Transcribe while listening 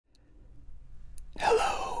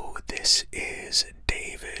This is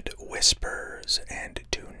David Whispers, and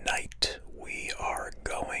tonight we are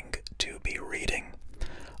going to be reading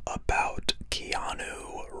about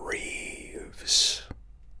Keanu Reeves.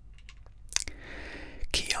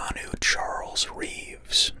 Keanu Charles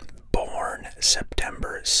Reeves, born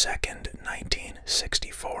September 2nd,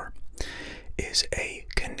 1964, is a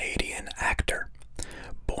Canadian actor.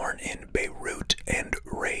 Born in Beirut and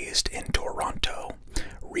raised in Toronto,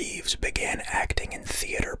 Reeves began acting in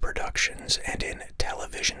theater productions and in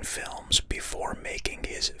television films before making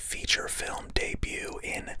his feature film debut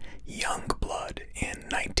in Youngblood in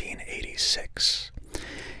 1986.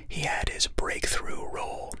 He had his breakthrough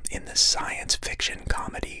role in the science fiction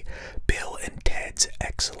comedy Bill and Ted's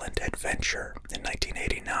Excellent Adventure in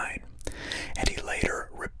 1989, and he later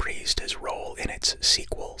reprised his role in its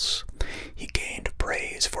sequels. He gained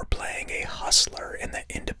praise for playing a hustler in the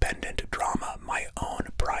independent drama My Own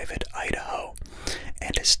Private Idaho,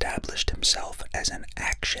 and established himself as an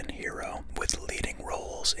action hero with leading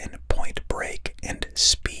roles in Point Break and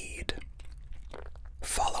Speed.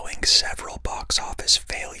 Following several box office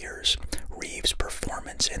failures, Reeves'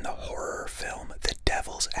 performance in the horror film The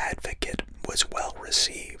Devil's Advocate was well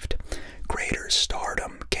received. Greater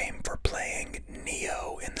stardom came for playing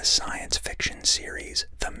Neo in the science fiction series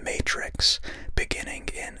The Matrix, beginning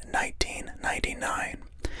in 1999.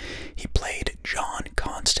 He played John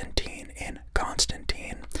Constantine in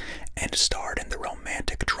Constantine, and starred in the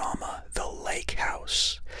romantic drama The Lake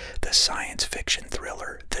House, the science fiction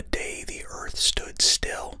thriller The Day the Earth Stood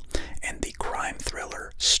Still, and the crime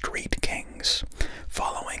thriller Street Kings.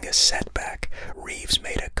 Following a setback, Reeves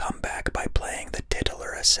made a comeback by playing the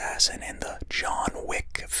titular assassin in the John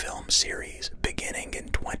Wick film series, beginning in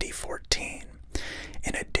 2014.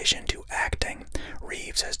 In addition to acting,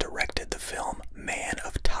 Reeves has directed the film Man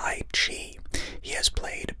of Tai Chi. He has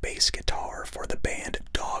played bass guitar for the band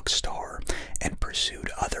Dogstar and pursued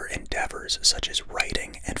other endeavors such as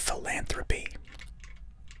writing and philanthropy.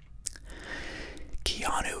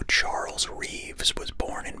 Keanu Charles Reeves was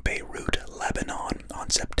born in Beirut, Lebanon on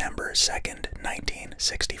September 2nd,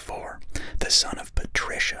 1964, the son of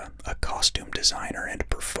Patricia, a costume designer and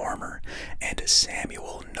performer, and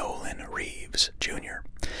Samuel Nolan Reeves, Jr.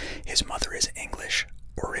 His mother is English,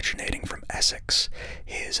 originating from Essex.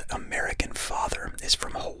 His American father is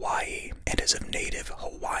from Hawaii and is of native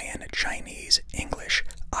Hawaiian, Chinese, English,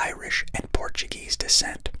 Irish, and Portuguese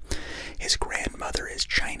descent. His grandmother is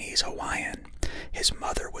Chinese Hawaiian. His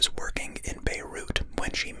mother was working in Beirut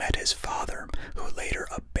when she met his father, who later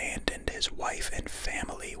abandoned his wife and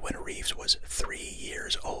family when Reeves was 3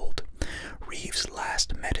 years old. Reeves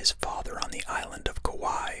last met his father on the island of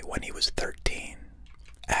Kauai when he was 13.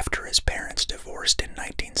 After his parents divorced in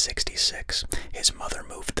 1966, his mother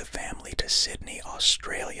moved the family to Sydney,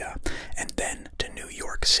 Australia, and then to New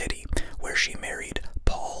York City, where she married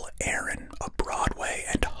Paul Aaron, a Broadway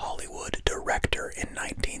and Hollywood director, in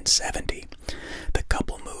 1970. The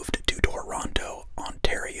couple moved to Toronto,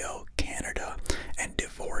 Ontario, Canada, and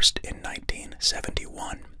divorced in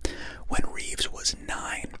 1971. When Reeves was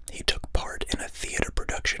 9, he took part in a theater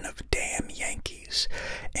production of Damn Yankees.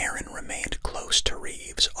 Aaron remained close to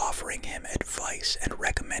Reeves, offering him advice and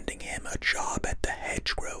recommending him a job at the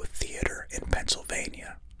Hedgerow Theater in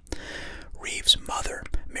Pennsylvania. Reeves' mother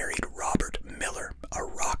married Robert Miller, a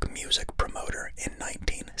rock music promoter, in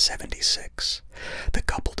 1976. The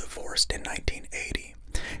couple divorced in 1980.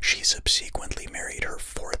 She subsequently married her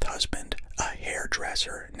fourth husband, a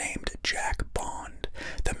hairdresser named Jack Bond.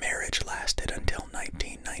 The marriage lasted until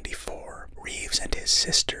 1994. Reeves and his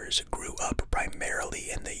sisters grew up primarily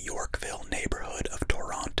in the Yorkville neighborhood of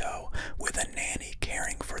Toronto, with a nanny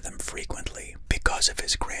caring for them frequently. Because of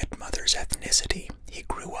his grandmother's ethnicity, he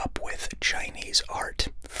grew up with Chinese art,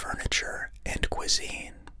 furniture, and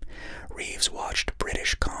cuisine. Reeves watched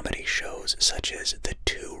British comedy shows such as The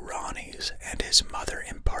Two Ronnies, and his mother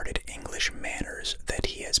imparted English manners that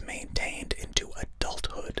he has maintained into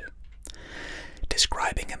adulthood.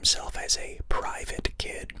 Describing himself as a private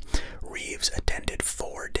kid, Reeves attended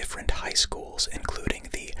 4 different high schools, including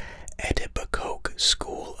the Etobicoke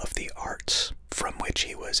School of the Arts, from which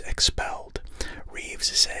he was expelled. Reeves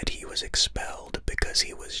said he was expelled because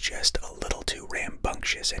he was just a little too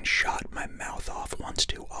rambunctious and shot my mouth off once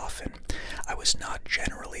too often. I was not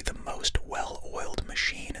generally the most well-oiled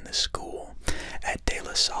machine in the school. At De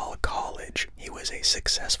La Salle College, he was a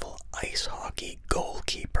successful ice hockey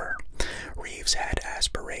goalkeeper. Reeves had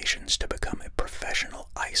aspirations to become a professional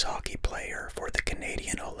ice hockey player for the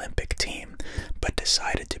Canadian Olympic team, but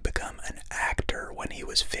decided to become an actor when he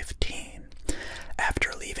was 15.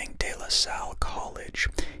 After leaving De La Salle College,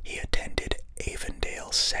 he attended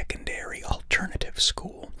Avondale Secondary Alternative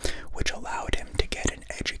School,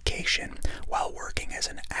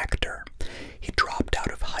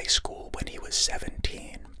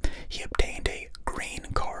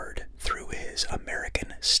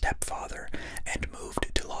 stepfather and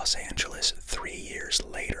moved to Los Angeles 3 years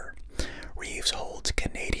later. Reeves holds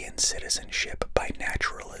Canadian citizenship by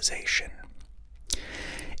naturalization.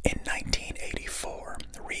 In 1984,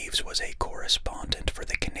 Reeves was a correspondent for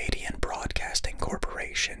the Canadian Broadcasting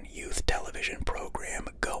Corporation youth television program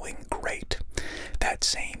Going Great. That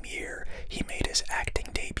same year, he made his acting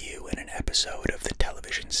debut in an episode of the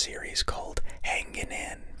television series called Hangin'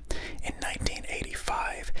 In. In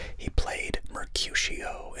 1985, he played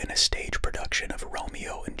Mercutio in a stage production of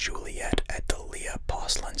Romeo and Juliet at the Leah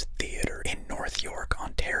Poslands Theatre in North York,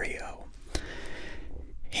 Ontario.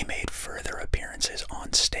 He made further appearances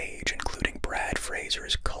on stage, including Brad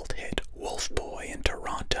Fraser's cult hit Wolf Boy in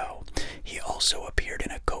Toronto. He also appeared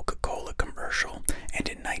in a Coca-Cola commercial, and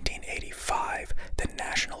in 1985, the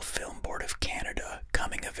National Film Board of Canada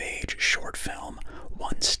coming-of-age short film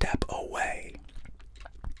One Step Away.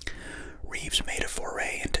 Reeves made a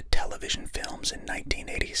foray into television films in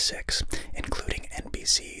 1986, including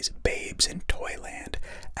NBC's Babes in Toyland,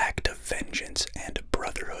 Act of Vengeance, and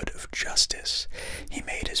Brotherhood of Justice. He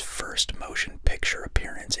made his first motion picture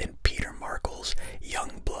appearance in Peter Markle's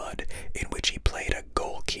Young Blood, in which he played a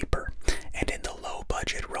goalkeeper, and in the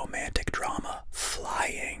low-budget romantic drama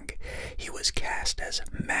Flying. He was cast as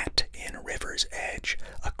Matt in River's Edge,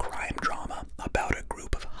 a crime drama about a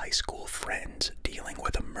group of high school friends dealing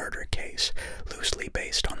with a murder case loosely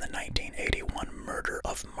based on the 1981 murder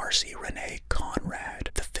of Marcy Renee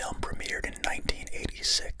Conrad. The film premiered in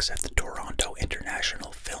 1986 at the Toronto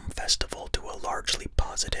International Film Festival to a largely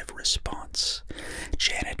positive response.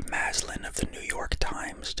 Janet Maslin of the New York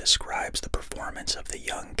Times describes the performance of the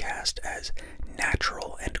young cast as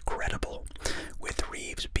natural and credible, with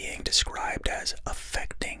Reeves being described as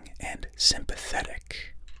affecting and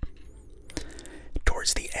sympathetic.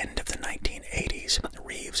 Towards the end of the 1980s,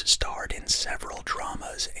 Reeves starred in several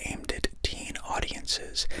dramas aimed at teen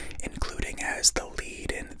audiences, including as the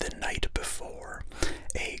lead in The Night Before,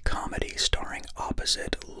 a comedy starring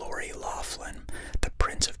opposite Lori Loughlin, The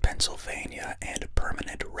Prince of Pennsylvania, and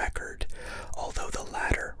Permanent Record. Although the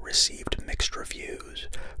latter received mixed reviews,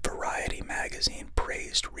 Variety magazine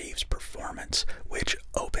praised Reeves' performance, which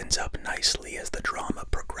opens up nicely as the drama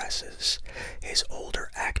progresses. His older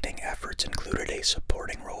acting efforts included a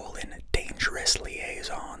supporting role in Dangerous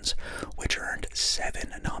Liaisons, which earned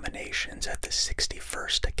 7 nominations at the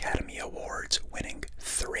 61st Academy Awards, winning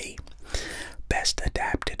 3. Best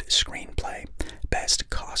Adapted Screenplay, Best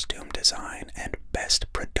Costume Design, and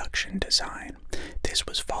Best Production Design. This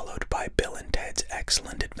was followed by Bill and Ted's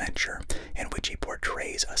Excellent Adventure, in which he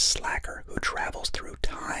portrays a slacker who travels through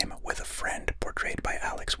time with a friend portrayed by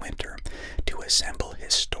Alex Winter to assemble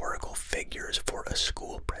historical figures for a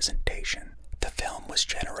school presentation. The film was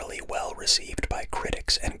generally well received by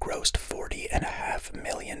critics and grossed $40.5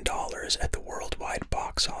 million at the worldwide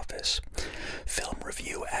box office. Film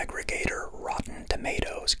review aggregator Rotten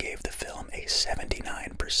Tomatoes gave the film a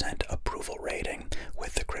 79% approval rating,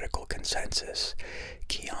 with the critical consensus.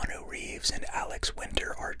 Keanu Reeves and Alex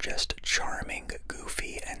Winter are just charming,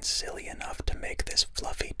 goofy, and silly enough to make this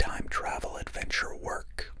fluffy time travel adventure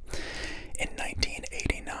work. In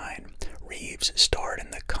 1989, Reeves starred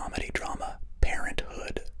in the comedy drama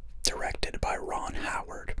Parenthood, directed by Ron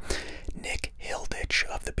Howard. Nick Hilditch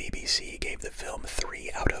of the BBC gave the film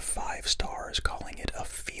 3 out of 5 stars, calling it a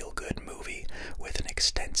feel-good movie with an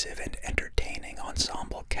extensive and entertaining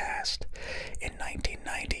ensemble cast. In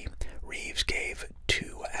 1990, Reeves gave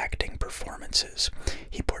 2 acting performances.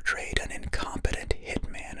 He portrayed an incompetent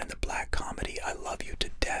hitman in the black comedy I Love You to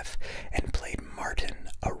Death, and played Martin,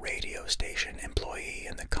 a radio station employee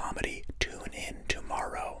in the comedy Tune In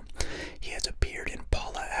Tomorrow. He has appeared in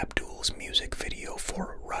Paula Abdul's music video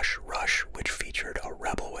for Rush Rush, which featured a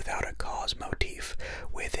Rebel Without a Cause motif,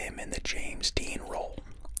 with him in the James Dean role.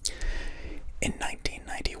 In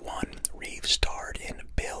 1991, Reeves starred in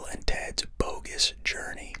Bill and Ted's Bogus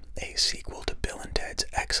Journey, a sequel to Bill and Ted's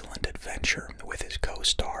Excellent Adventure, with his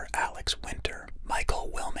co-star Alex Winter.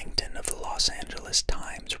 Michael Wilmington of the Los Angeles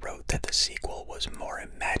Times wrote that the sequel was more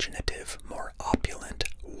imaginative, more opulent,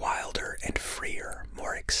 wilder, and freer,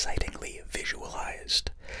 more excitingly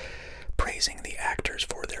visualized. Praising the actors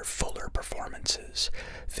for their fuller performances,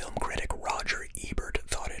 film critic Roger Ebert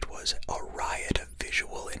thought it was a riot of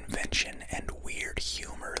visual invention and weird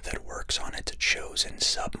humor that works on its chosen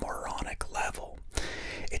submoronic level.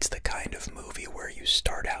 It's the kind of movie where you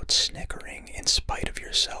start out snickering in spite of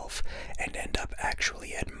yourself and end up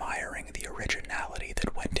actually admiring the originality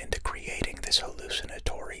that went into creating this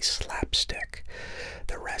hallucinatory slapstick.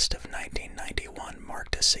 The rest of 1991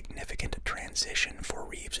 marked a significant transition for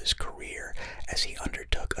Reeves's career as he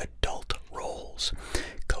undertook adult roles,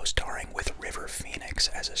 co-starring with River Phoenix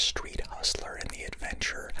as a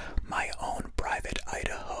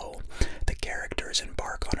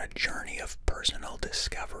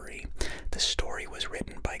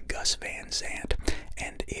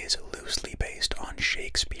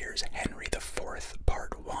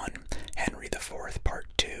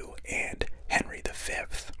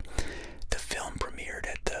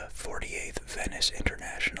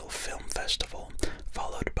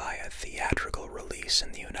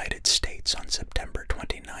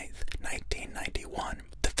 1991.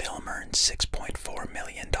 The film earned $6.4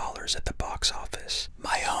 million at the box office.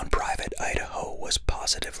 My Own Private Idaho was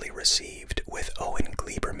positively received, with Owen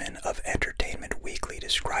Gleiberman of Entertainment Weekly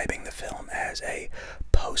describing the film as a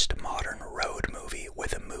postmodern road movie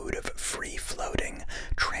with a mood of free-floating,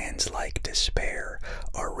 trance-like despair,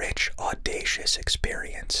 a rich, audacious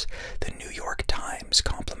experience. The New York Times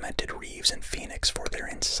complimented Reeves and Phoenix for their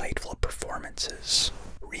insightful performances.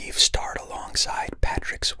 Reeves starred alongside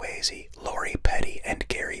Patrick Swayze, Lori Petty, and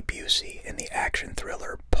Gary Busey in the action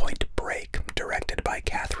thriller Point Break, directed by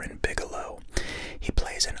Catherine Bigelow. He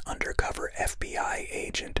plays an undercover FBI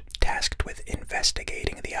agent tasked with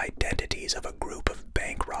investigating the identities of a group of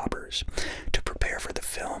bank robbers. To prepare for the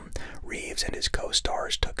film, Reeves and his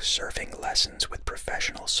co-stars took surfing lessons with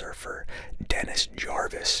professional surfer Dennis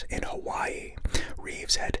Jarvis in Hawaii.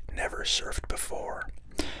 Reeves had never surfed before.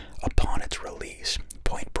 Upon its release,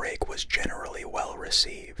 Point Break was generally well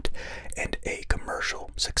received and a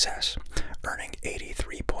commercial success, earning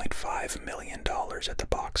 $83.5 million at the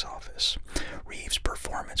box office. Reeves'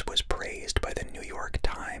 performance was praised by the New York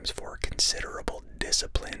Times for considerable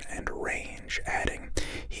discipline and range, adding,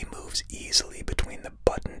 "He moves easily between the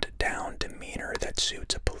buttoned-down demeanor that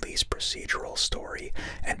suits a police procedural story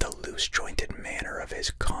and the loose-jointed manner of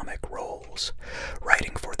his comic roles."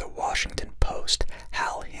 Writing for the Washington Post,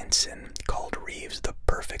 Hal Hinson called Reeves the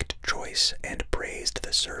perfect choice and praised the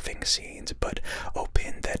surfing scenes, but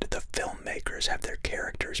opined that the filmmakers have their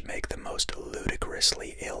characters make the most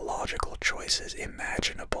ludicrously illogical choices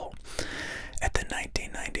imaginable. At the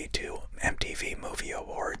 1992 MTV Movie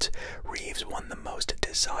Awards, Reeves won the Most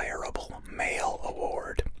Desirable Male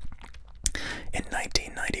Award. In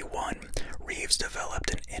 1991, Reeves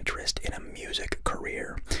developed an interest in a music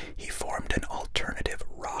career. He formed an alternative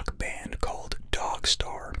rock band called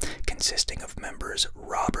Dogstar, consisting of members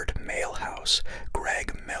Robert Mailhouse,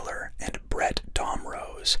 Greg Miller, and Brett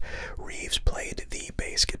Domrose. Reeves played the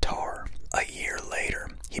bass guitar. A year later,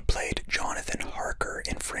 he played Jonathan Harker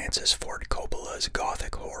in Francis Ford Coppola's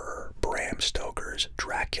gothic horror Bram Stoker's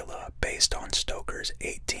Dracula, based on Stoker's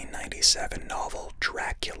 1897 novel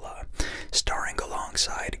Dracula. Starring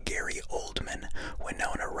alongside Gary Oldman,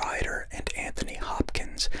 Winona Ryder, and Anthony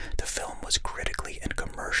Hopkins, the film was critically and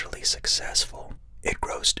commercially successful. It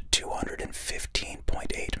grossed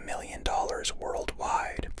 $215.8 million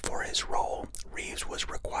worldwide. For his role, Reeves was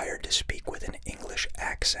required to speak with an English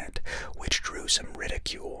accent, which drew some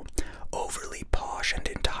ridicule. Overly posh and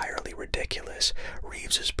entirely ridiculous,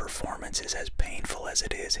 Reeves's performance is as painful as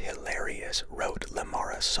it is hilarious, wrote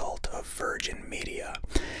Lamara Salt of Virgin Media.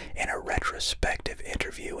 In a retrospective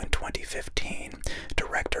interview in 2015,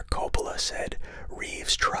 director Coppola said,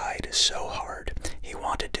 "Reeves tried so hard. He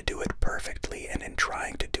wanted to do it perfectly, and in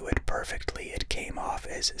trying to do it perfectly, it came off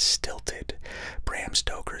as stilted." Bram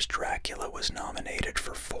Stoker's Dracula was nominated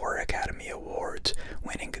for 4 Academy Awards,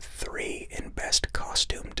 winning 3 in Best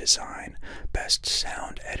Costume Design, Best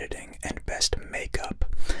Sound Editing, and Best Makeup.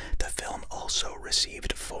 The film also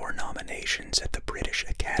received 4 nominations at the British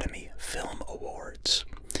Academy Film Awards.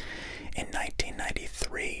 In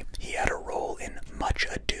 1993, he had a role in Much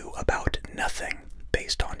Ado About Nothing,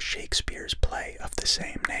 based on Shakespeare's play of the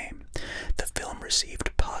same name. The film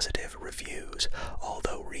received positive reviews,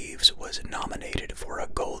 although Reeves was nominated for a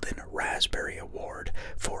Golden Raspberry Award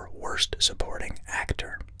for Worst Supporting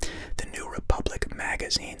Actor. The New Republic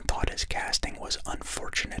magazine thought his casting was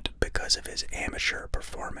unfortunate because of his amateur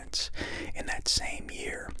performance. In that same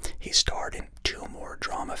year, he starred in 2 more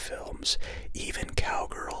drama films, Even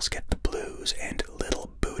Cowgirls Get the Blues and Little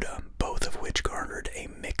Buddha, both of which garnered a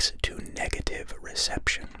mixed-to-negative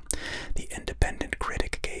reception. The Independent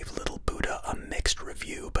critic gave Little Buddha a mixed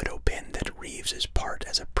review, but opined that Reeves's part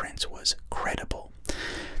as a prince was credible.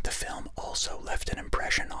 The film also left an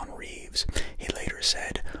impression on Reeves. He later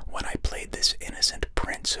said, "When I played this innocent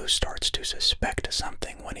prince who starts to suspect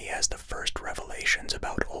something when he has the first revelations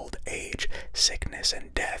about old age, sickness,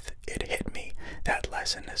 and death, it hit me. That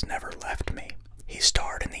lesson has never left me." He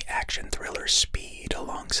starred in the action thriller Speed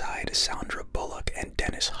alongside Sandra Bullock and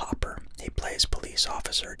Dennis Hopper. He plays police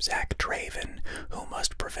officer Zach Draven, who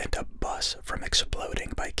must prevent a bus from exploding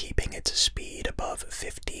by keeping its speed above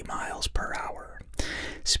 50 miles per hour.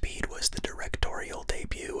 Speed was the directorial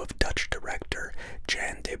debut of Dutch director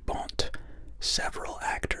Jan de Bont. Several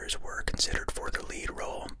actors were considered for the lead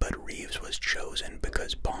role, but Reeves was chosen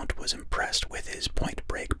because Bont was impressed with his Point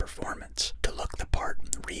Break performance. To look the part,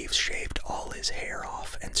 Reeves shaved all his hair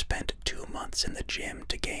off and spent 2 months in the gym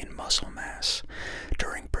to gain muscle mass.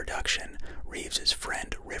 During production, Reeves's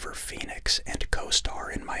friend River Phoenix and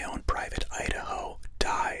co-star in My Own Private Idaho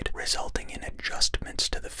died, resulting in adjustments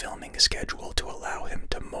to the filming schedule to allow him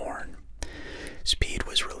to mourn.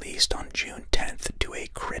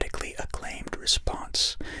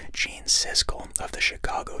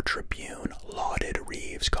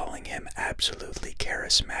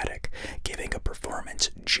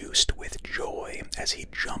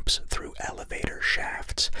 jumps through elevator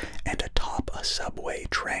shafts and atop a subway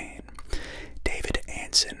train. David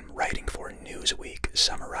Anson, writing for Newsweek,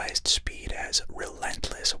 summarized Speed as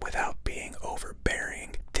relentless without being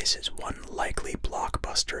overbearing. This is one likely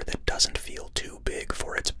blockbuster that doesn't feel too big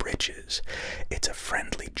for its britches. It's a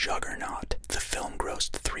friendly juggernaut. The film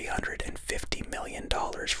grossed $350 million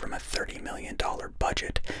from a $30 million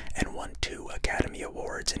budget and won 2 Academy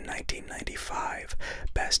Awards in 1995,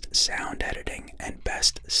 Best Sound Editing and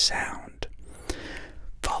Best Sound.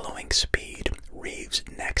 Following Speed, Reeves'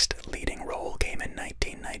 next leading role came in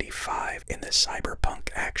 1995 in the cyberpunk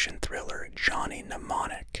action thriller Johnny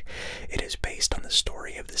Mnemonic. It is based on the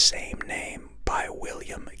story of the same name by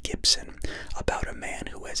William Gibson, about a man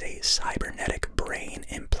who has a cybernetic brain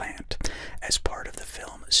implant. As part of the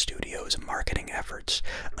film studio's marketing efforts,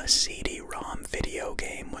 a CD-ROM video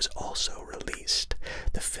game was also released.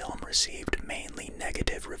 The film received mainly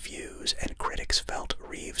negative reviews, and critics felt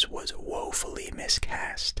Reeves was woefully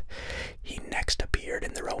miscast. He next appeared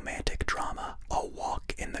in the romantic drama A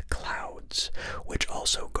Walk in the Clouds, which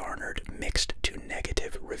also garnered mixed to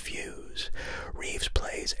negative reviews. Reeves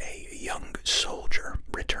plays a young soldier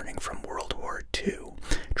returning from World War II,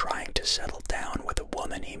 trying to settle down with a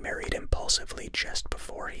woman he married impulsively just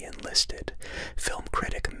before he enlisted. Film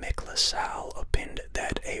critic Mick LaSalle opined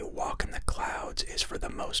that A Walk in the Clouds is for the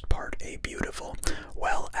most part a beautiful,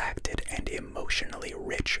 well-acted, and emotionally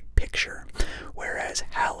rich picture, whereas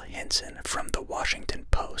Hal Hinson from The Washington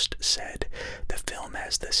Post said, the film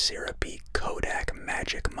has the syrupy Kodak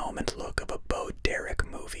magic moment look of a Bo Derek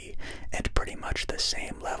movie, and pretty much the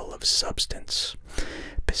same level of substance.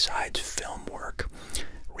 Besides film work,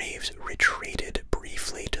 Reeves retreated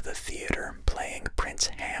briefly to the theater, playing Prince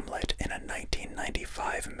Hamlet in a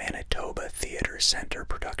 1995 Manitoba Theatre Center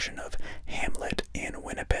production of Hamlet in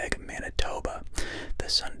Winnipeg, Manitoba. The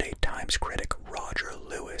Sunday Times critic Roger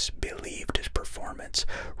Lewis believed his performance,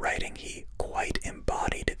 writing he quite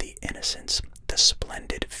embodied the innocence, the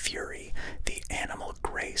splendid fury, the animal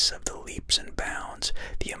grace of the leaps and bounds,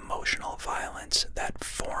 the emotional violence that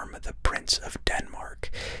form the Prince of Denmark.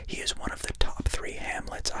 He is one of the top 3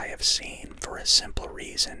 Hamlets I have seen for a simple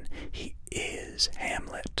reason: he is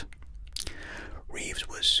Hamlet. Reeves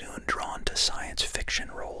was soon drawn to science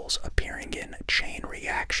fiction roles, appearing in Chain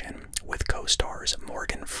Reaction with co-stars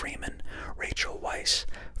Morgan Freeman, Rachel Weisz,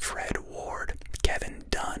 Fred Ward, Kevin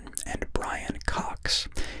Dunn, and Brian Cox.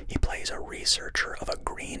 He plays a researcher of a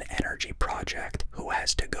green energy project who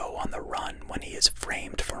has to go on the run when he is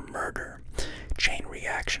framed for murder. Chain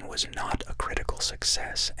Reaction was not a critical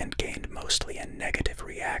success and gained mostly a negative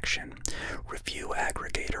reaction. Review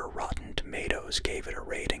aggregator Rotten Tomatoes gave it a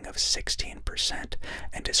rating of 16%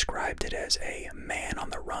 and described it as a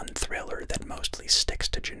man-on-the-run thriller that mostly sticks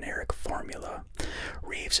to generic formula.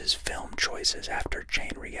 Reeves's film choices after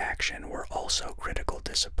Chain Reaction were also critical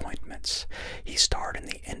disappointments. He starred in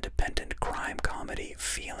the independent crime comedy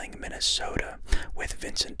Feeling Minnesota with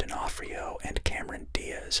Vincent D'Onofrio and Cameron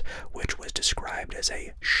Diaz, which was described as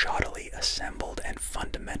a shoddily assembled and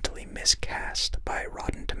fundamentally miscast by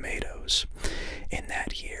Rotten Tomatoes. In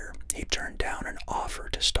that year, he turned down an offer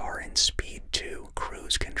to star in Speed 2: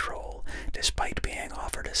 Cruise Control, despite being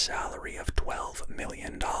offered a salary of $12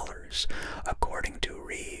 million. According to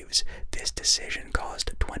Reeves, this decision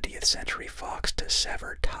caused 20th Century Fox to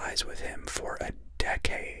sever ties with him for a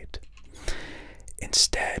decade.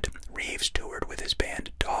 Instead, Reeves toured with his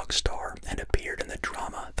band Dogstar and appeared in the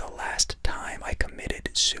drama The Last Time I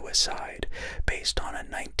Committed Suicide, based on a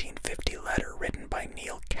 1950 letter written by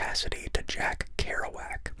Neil Cassidy to Jack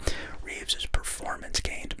Kerouac. Reeves's performance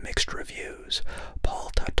gained mixed reviews.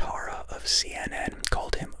 Paul Tatara of CNN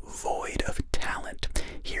called him void of talent.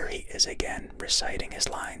 Here he is again, reciting his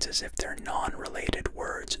lines as if they're non-related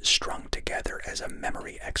words strung together as a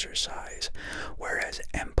memory exercise, whereas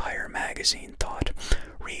Empire magazine thought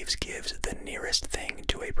Reeves gives the nearest thing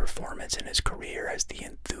to a performance in his career as the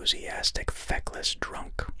enthusiastic, feckless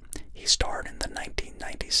drunk. He starred in the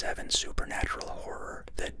 1997 supernatural horror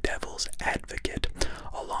The Devil's Advocate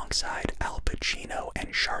alongside Al Pacino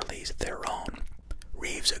and Charlize Theron.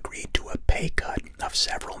 Reeves agreed to a pay cut of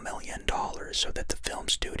several $1 million so that the film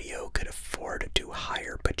studio could afford to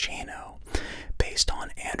hire Pacino. Based on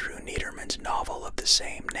Andrew Niederman's novel of the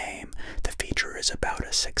same name, the feature is about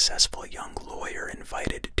a successful young lawyer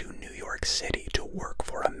invited to New York City to work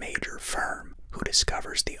for a major firm, who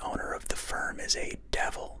discovers the owner of the firm is a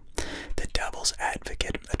devil. The Devil's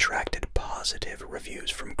Advocate attracted positive reviews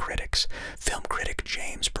from critics. Film critic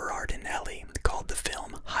James Berardinelli called the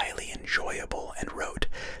film highly enjoyable and wrote,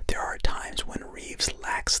 "There are times when Reeves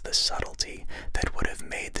lacks the subtlety that would have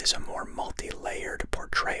made this a more multi-layered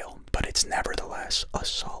portrayal, but it's nevertheless a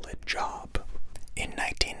solid job." In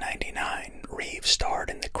 1999, Reeves starred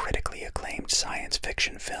in the critically acclaimed science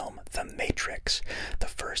fiction film The Matrix, the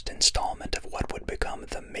first installment of what would become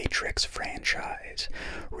the Matrix franchise.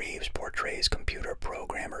 Reeves portrays computer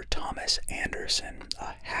programmer Thomas Anderson,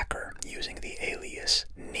 a hacker using the alias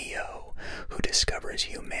Neo, who discovers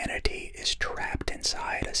humanity is trapped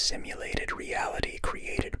inside a simulated reality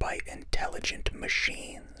created by intelligent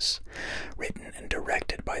machines. Written and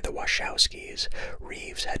directed by the Wachowskis,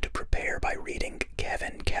 Reeves had to prepare by reading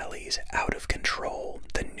Kevin Kelly's Out of Control,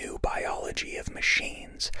 The New Biology of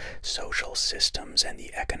Machines, Social Systems and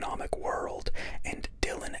the Economic World, and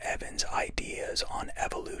Dylan Evans' ideas on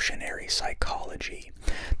evolutionary psychology.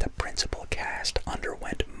 The principal cast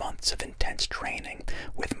underwent months of intense training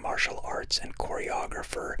with martial arts and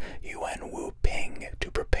choreographer Yuan Wu Ping to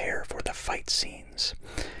prepare for the fight scenes.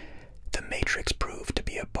 The Matrix proved to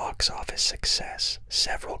be a box office success.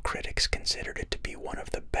 Several critics considered it to be one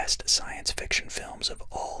of the best science fiction films of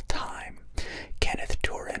all time. Kenneth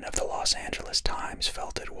Turin of the Los Angeles Times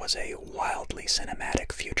felt it was a wildly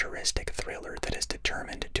cinematic, futuristic thriller that is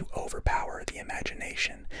determined to overpower the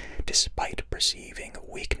imagination, despite perceiving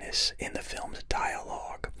weakness in the film's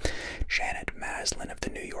dialogue. Janet Maslin of the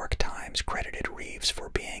New York Times credited Reeves for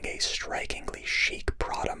being a strikingly chic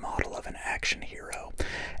Prada model of an action hero,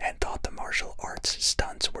 and thought the martial arts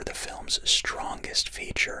stunts were the film's strongest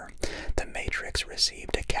feature. The Matrix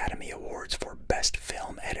received Academy Awards for Best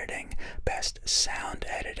Film Editing, Best Sound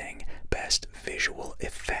Editing, Best Visual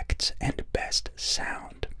Effects, and Best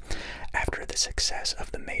Sound. After the success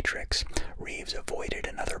of The Matrix, Reeves avoided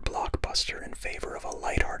another blockbuster in favor of a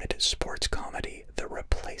lighthearted sports comedy, The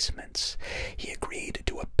Replacements. He agreed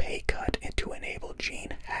to a pay cut to enable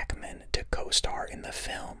Gene Hackman to co-star in the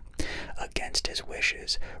film. Against his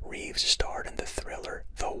wishes, Reeves starred in the thriller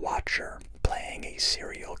The Watcher, playing a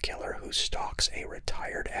serial killer who stalks a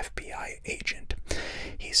retired FBI agent.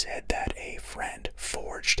 He said that a friend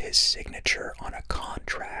forged his signature on a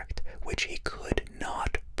contract which he could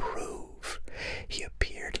not prove. He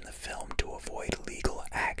appeared in the film to avoid legal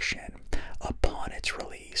action. Upon its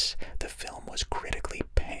release, the film was critically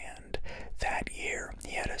panned. That year,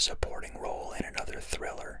 he had a supporting role in another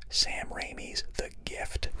thriller, Sam Raimi's The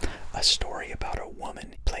Gift, a story about a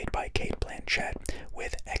woman, played by Cate Blanchett,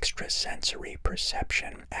 with extrasensory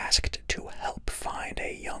perception, asked to help find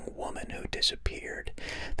a young woman who disappeared.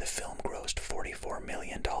 The film grossed $44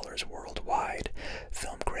 million worldwide.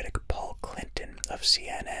 Film critic Paul Clinton of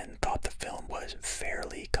CNN thought the film was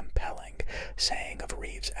fairly compelling, saying of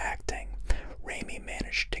Reeves' acting, "Raimi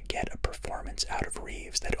managed to get a performance out of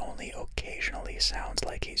Reeves that only occasionally sounds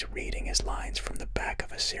like he's reading his lines from the back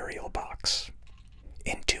of a cereal box."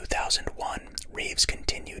 In 2001, Reeves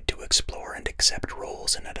continued to explore and accept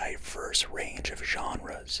roles in a diverse range of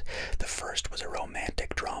genres. The first was a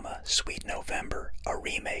romantic drama, Sweet November, a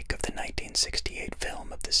remake of the 1968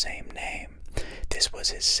 film of the same name. This was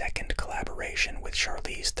his second collaboration with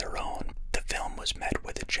Charlize Theron. The film was met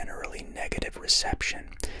with a generally negative reception.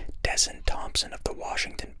 Desson Thompson of the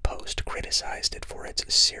Washington Post criticized it for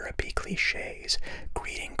its syrupy cliches,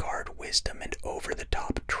 greeting card wisdom, and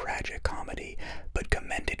over-the-top tragicomedy, but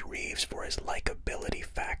commended Reeves for his likability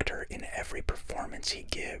factor in every performance he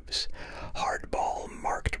gives. Hardball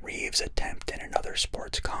marked Reeves' attempt in another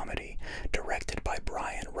sports comedy. Directed by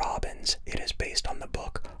Brian Robbins, it is based on the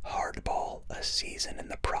book Hardball, A Season in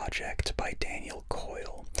the Project by Daniel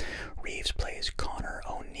Coyle. Reeves plays Connor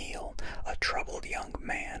O'Neill, a troubled young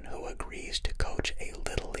man who agrees to coach a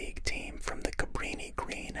Little League team from the Cabrini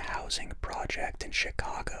Green housing project in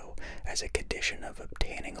Chicago as a condition of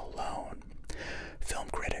obtaining a loan. Film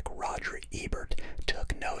critic Roger Ebert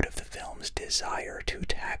took note of the film's desire to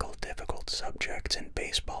tackle difficult subjects in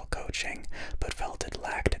baseball coaching, but felt it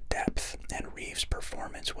lacked depth, and Reeves'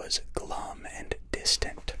 performance was glum and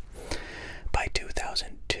distant. By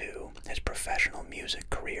 2002, his professional music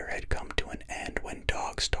career had come to an end when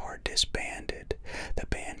Dogstar disbanded. The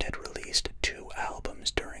band had released 2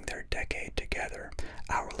 albums during their decade together,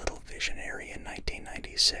 Our Little Visionary in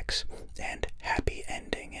 1996 and Happy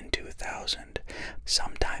Ending in 2000.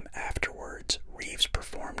 Sometime afterwards, Reeves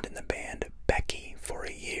performed in the band Becky for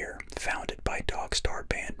a year, founded by Dogstar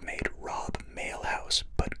bandmate Rob Mailhouse,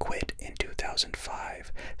 but quit in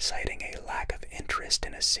 2005, citing a lack of interest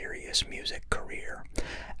in a serious music career.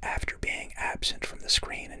 After being absent from the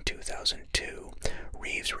screen in 2002,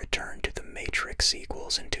 Reeves returned to the Matrix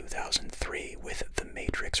sequels in 2003 with The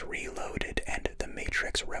Matrix Reloaded and The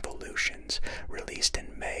Matrix Revolutions, released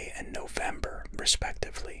in May and November,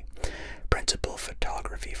 respectively. Principal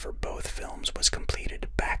photography for both films was completed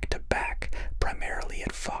back-to-back, primarily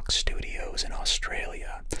at Fox Studios in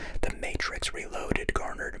Australia. The Matrix Reloaded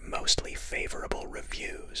garnered mostly favorable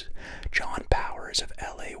reviews. John Powers of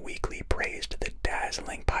LA Weekly praised the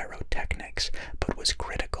dazzling pyrotechnics, but was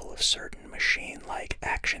critical of certain machine-like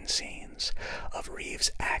action scenes. Of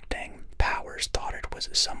Reeves' acting, Powers thought it was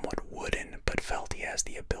somewhat wooden, but felt he has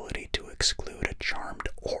the ability to exclude a charmed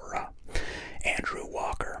aura. Andrew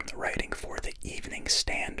Walker, writing for the Evening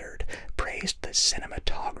Standard, praised the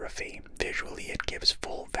cinematography. Visually, it gives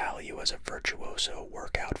full value as a virtuoso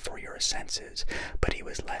workout for your senses, but he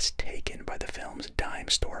was less taken by the film's dime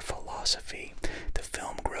store philosophy. The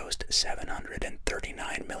film grossed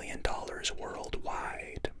 $739 million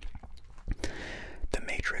worldwide. The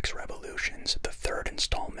Matrix Revolutions, the third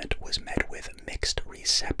installment, was met with mixed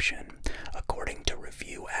reception. According to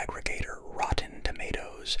review aggregator Rotten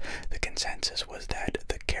Tomatoes, the consensus was that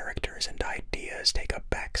the characters and ideas take a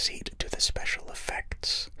backseat to the special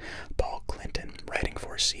effects. Paul Clinton, writing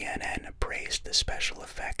for CNN, praised the special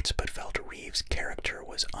effects but felt Reeves' character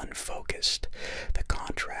was unfocused. The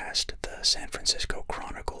contrast, the San Francisco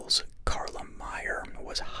Chronicle's Carla Meyer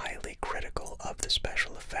was highly critical of the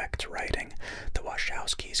special effects, writing, "The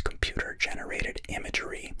Wachowskis' computer-generated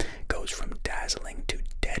imagery goes from dazzling to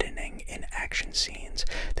deadening in action scenes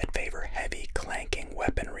that favor heavy, clanking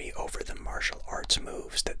weaponry over the martial arts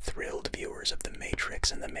moves that thrilled viewers of The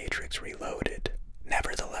Matrix and The Matrix Reloaded."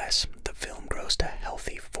 Nevertheless, the film grossed a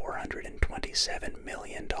healthy $427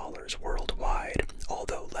 million worldwide,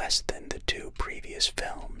 although less than the two previous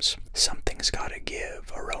films. Something's Gotta Give,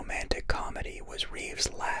 a romantic comedy, was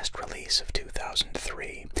Reeves' last release of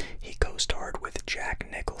 2003. He co-starred with Jack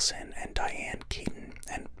Nicholson and Diane Keaton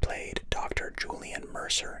and played Dr. Julian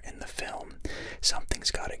Mercer in the film.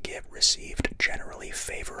 Something's Gotta Give received generally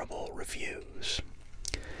favorable reviews.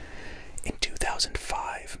 In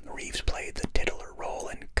 2005, Reeves played the titular role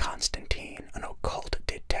in Constantine, an occult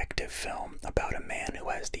detective film about a man who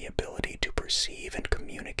has the ability to perceive and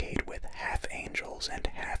communicate with half-angels and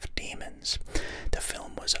half-demons. The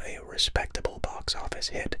film was a respectable box office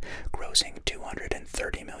hit, grossing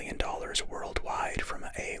 $230 million worldwide from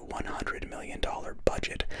a $100 million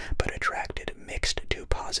budget, but attracted mixed to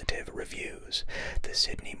positive reviews. The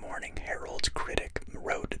Sydney Morning Herald's critic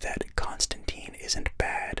wrote that Constantine isn't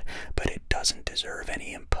bad, but it doesn't deserve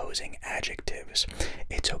any imposing adjectives.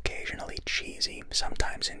 It's occasionally cheesy,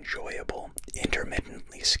 sometimes enjoyable,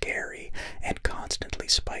 intermittently scary, and constantly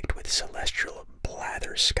spiked with celestial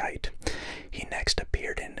blatherskite. He next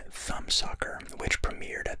appeared in Thumbsucker, which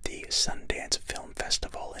premiered at the Sundance Film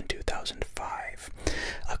Festival in 2005,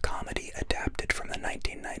 a comedy adapted from the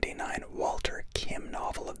 1999 Walter Kim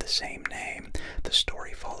novel of the same name. The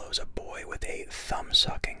story follows a boy with a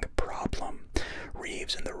thumb-sucking problem.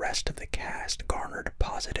 Reeves and the rest of the cast garnered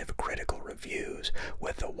positive critical reviews,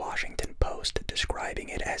 with the Washington Post describing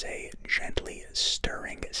it as a gently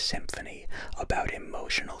stirring symphony about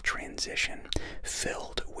emotional transition,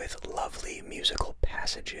 filled with lovely musical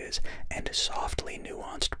passages and softly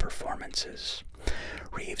nuanced performances.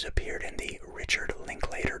 Reeves appeared in the Richard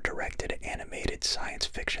Linklater-directed animated science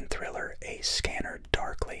fiction thriller A Scanner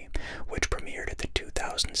Darkly, which premiered at the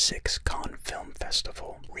 2006 Cannes Film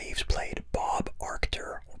Festival. Reeves played Bob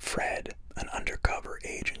Arctor, Fred, an undercover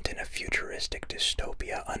agent in a futuristic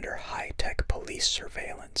dystopia under high-tech police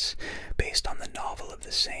surveillance. Based on the novel of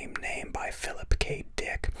the same name by Philip K.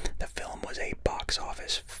 Dick, the film was a box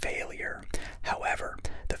office failure. However,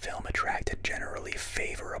 the film attracted generally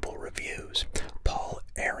favorable reviews. Paul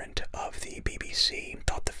Arendt of the BBC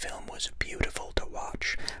thought the film was beautiful to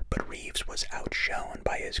watch, but Reeves was outshone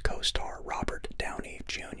by his co-star Robert Downey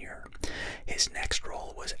Jr. His next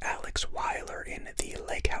role was Alex Weiler in The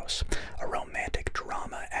Lake House, a romantic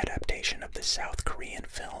drama adaptation of the South Korean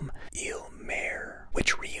film Il Mare,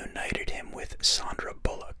 which reunited him with Sandra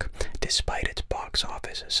Bullock. Despite its box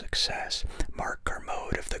office success, Mark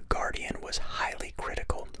Kermode of The Guardian was highly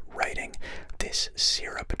critical, writing, "This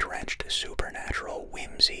syrup-drenched supernatural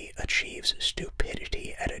whimsy achieves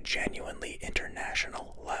stupidity at a genuinely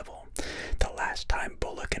international level. The last time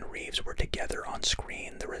Bullock and Reeves were together on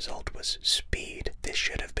screen, the result was speed. This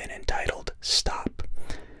should have been entitled Stop."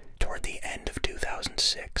 Toward the end of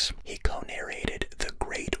 2006, he co-narrated The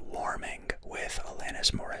Great Warming with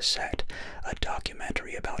Alanis Morissette, a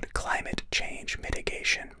documentary about climate change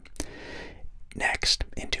mitigation. Next,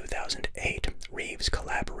 in 2008, Reeves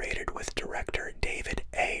collaborated with director David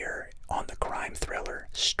Ayer on the crime thriller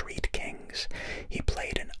Street Kings. He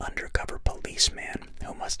played an undercover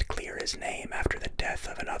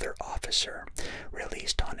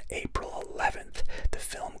Released on April 11th, the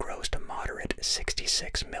film grossed a moderate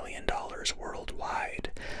 $66 million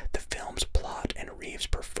worldwide. The film's plot and Reeves'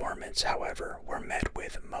 performance, however, were met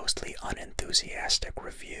with mostly unenthusiastic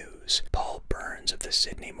reviews. Paul Burns of the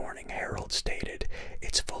Sydney Morning Herald stated,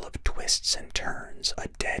 "It's full of twists and turns, a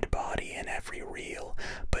dead body in every reel,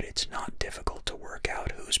 but it's not difficult to work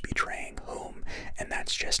out who's betraying whom, and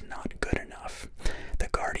that's just not good enough." The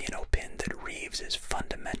Guardian opined that Reeves is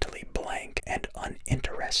fundamentally blank and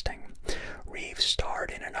uninteresting. Reeves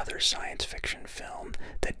starred in another science fiction film,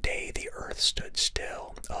 The Day the Earth Stood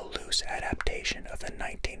Still, a loose adaptation of the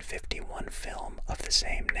 1951 film of the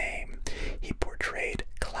same name. He portrayed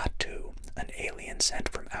Klaatu, an alien sent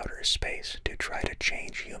from outer space to try to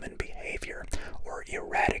change human behavior or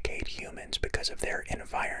eradicate humans because of their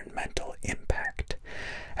environmental impact.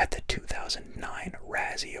 At the 2009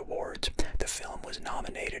 Razzie Awards, the film was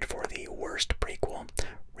nominated for the Worst Prequel,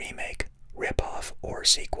 Remake, Ripoff, or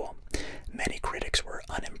Sequel. Many critics were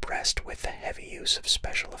unimpressed with the heavy use of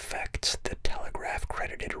special effects. The Telegraph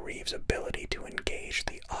credited Reeves' ability to engage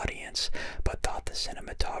the audience, but thought the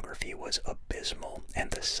cinematography was abysmal, and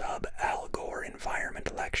the sub-Al Gore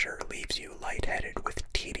environment lecture leaves you lightheaded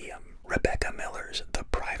with tedium. Rebecca Miller's The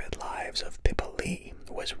Private Lives of Pippa Lee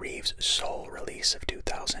was Reeves' sole release of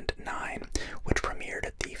 2009, which premiered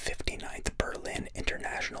at the 59th Berlin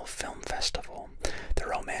International Film Festival. The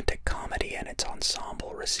romantic comedy and its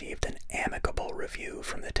ensemble received an amicable review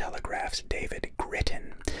from the Telegraph's David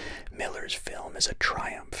Gritton. Miller's film is a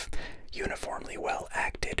triumph. Uniformly well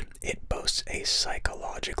acted, it boasts a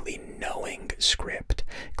psychologically knowing script,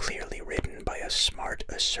 clearly written by a smart,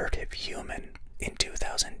 assertive human. In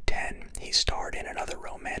 2010, he starred in another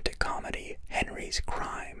romantic comedy, Henry's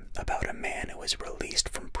Crime, about a man who is released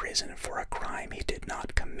from prison for a crime he did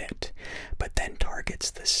not commit, but then targets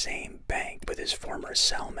the same bank with his former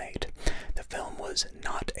cellmate. The film was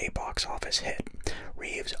not a box office hit.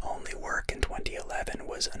 Reeves' only work in 2011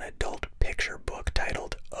 was an adult picture book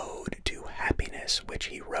titled Ode to Happiness, which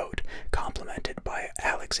he wrote, complemented by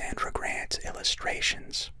Alexandra Grant's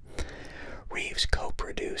illustrations. Reeves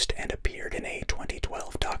co-produced and appeared in a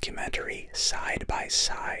 2012 documentary, Side by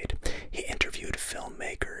Side. He interviewed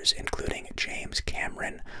filmmakers including James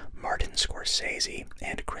Cameron, Martin Scorsese,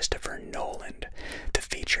 and Christopher Nolan. The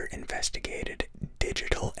feature investigated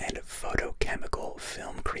digital and photochemical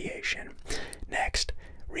film creation. Next,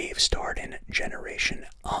 Reeves starred in Generation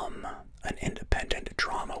an independent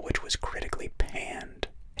drama which was critically panned.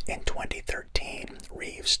 In 2013,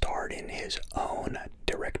 Reeves starred in his own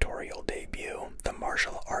directorial debut, the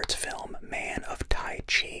martial arts film Man of Tai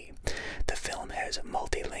Chi. The film has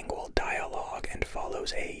multilingual dialogue and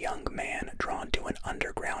follows a young man drawn to an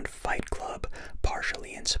underground fight club,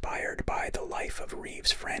 partially inspired by the life of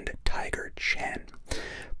Reeves' friend Tiger Chen.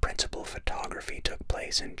 Principal photography took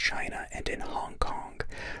place in China and in Hong Kong.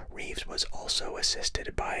 Reeves was also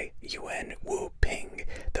assisted by Yuen Wu Ping,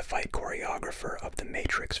 the fight choreographer of the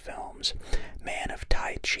Matrix films. Man of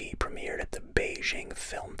Tai Chi premiered at the Beijing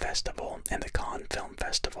Film Festival and the Cannes Film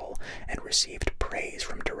Festival and received praise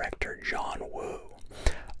from director John Woo.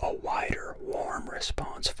 A wider, warm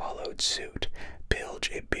response followed suit.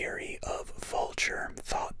 Bilge Iberi of Vulture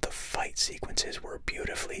thought the fight sequences were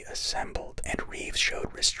beautifully assembled, and Reeves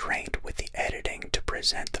showed restraint with the editing to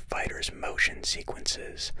present the fighters' motion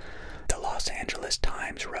sequences. The Los Angeles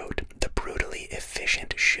Times wrote, "The brutally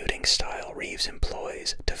efficient shooting style Reeves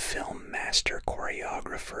employs to film master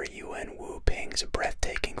choreographer Yuen Wu Ping's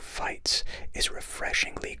breathtaking fights is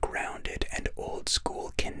refreshingly grounded and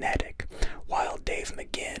old-school kinetic," while Dave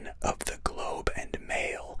McGinn of The Globe and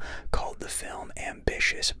Mail called the film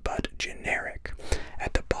ambitious but generic.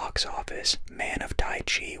 At the box office, Man of Tai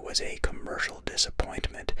Chi was a commercial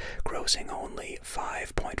disappointment, grossing only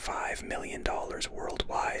 $5.5 million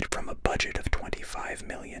worldwide from a budget of $25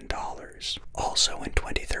 million. Also in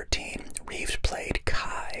 2013, Reeves played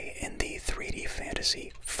Kai in the 3D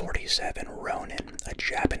fantasy 47 Ronin, a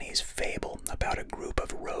Japanese fable about a group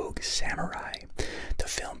of rogue samurai. The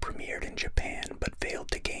film premiered in Japan but failed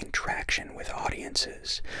to gain traction with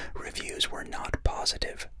audiences. Reviews were not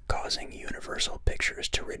positive, causing Universal Pictures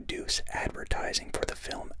to reduce advertising for the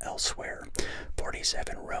film elsewhere.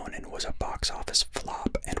 47 Ronin was a box office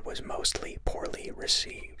flop and was mostly poorly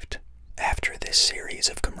received. After this series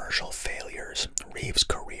of commercial failures, Reeves'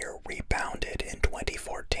 career rebounded in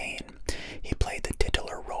 2014. He played the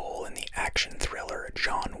titular role in the action thriller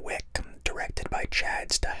John Wick, directed by Chad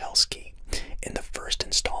Stahelski. In the first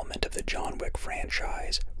installment of the John Wick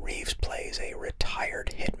franchise, Reeves plays a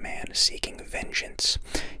retired hitman seeking vengeance.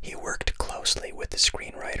 He worked closely with the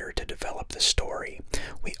screenwriter to develop the story.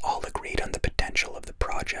 "We all agreed on the potential of the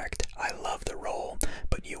project. I love the role.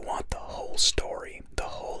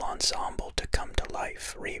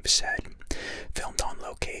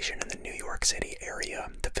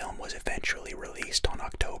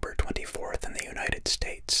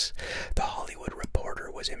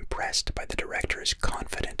 impressed by the director's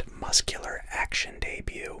confident, muscular action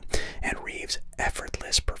debut and Reeves'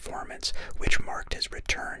 effortless performance, which marked his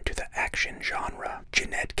return to the action genre.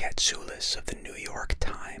 Jeanette Katsoulis of the New York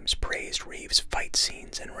Times praised Reeves' fight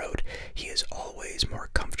scenes and wrote, "He is always more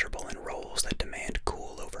comfortable in roles that demand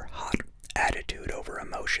cool over hot, attitude over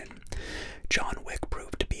emotion." John Wick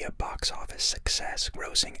proved to be a box office success,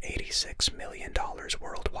 grossing $86 million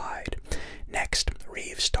worldwide. Next,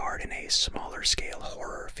 Reeves starred in a smaller-scale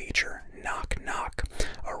horror feature, Knock Knock,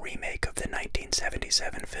 a remake of the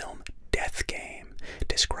 1977 film Death Game.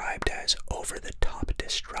 Described as over-the-top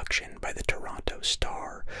destruction by the Toronto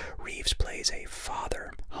Star, Reeves plays a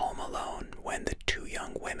father home alone when the two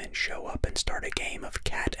young women show up and start a game of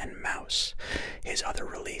cat and mouse. His other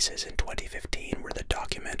releases in 2015 were the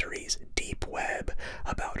documentaries Deep Web,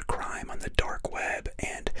 about crime on the dark web,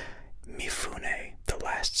 and Mifune, The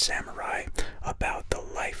Last Samurai, about the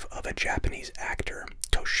life of a Japanese actor,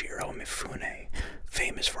 Toshiro Mifune,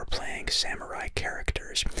 famous for playing samurai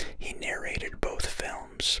characters. He narrated both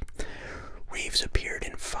films. Reeves appeared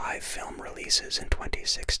in 5 film releases in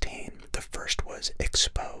 2016. The first was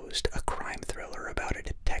Exposed, a crime thriller about a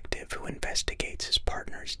detective who investigates his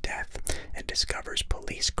partner's death and discovers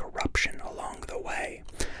police corruption along the way.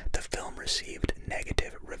 The film received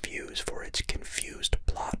negative reviews for its confused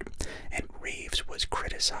plot, and Reeves was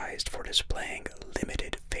criticized for displaying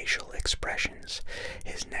limited facial expressions.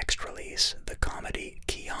 His next release, the comedy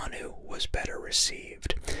Keanu, was better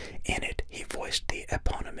received. In it, he voiced the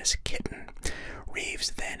eponymous kitten.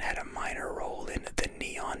 Reeves then had a minor role in The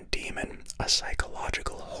Neon Demon, a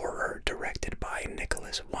psychological horror directed by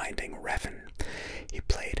Nicholas Winding Refn. He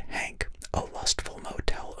played Hank, a lustful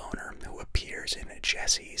motel owner who appears in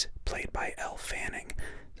Jesse's, played by Elle Fanning,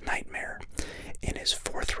 Nightmare. In his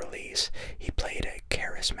 4th release, he played a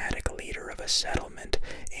charismatic leader of a settlement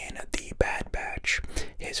in The Bad Batch.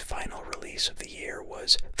 His final release of the year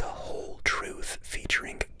was The Whole Truth,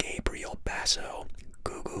 featuring Gabriel Basso,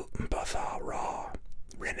 Gugu Mbatha-Raw,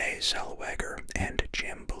 Renee Zellweger, and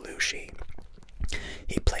Jim Belushi.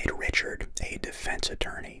 He played Richard, a defense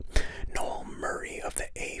attorney. Noel Murray of the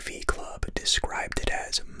AV Club described it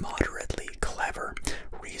as moderately clever,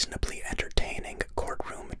 reasonably entertaining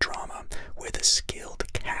courtroom drama with a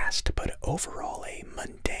skilled cast, but overall a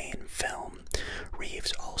mundane film.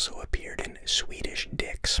 Reeves also appeared in Swedish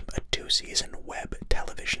Dicks, a 2-season web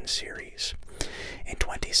television series. In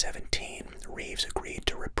 2017, Reeves agreed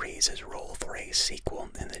to reprise his role for a sequel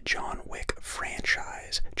in the John Wick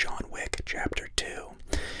franchise, John Wick Chapter 2.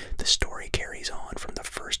 The story carries on from the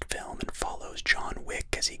first film and follows John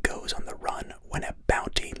Wick as he goes on the run when a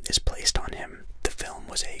bounty is placed on him. The film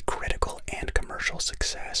was a critical and commercial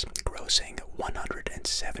success, grossing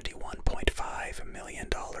 $171.5 million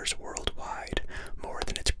worldwide, more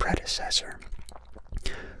than its predecessor.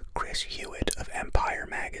 Chris Hewitt of Empire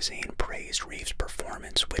magazine praised Reeves'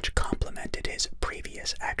 performance, which complemented his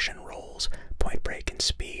previous action roles, Point Break and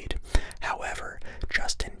Speed. However,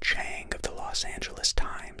 Justin Chang of the Los Angeles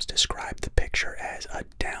Times described the picture as a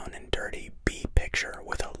down-and-dirty B picture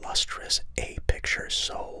with a lustrous A picture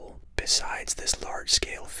soul. Besides this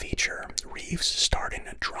large-scale feature, Reeves starred in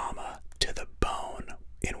a drama, To the Bone,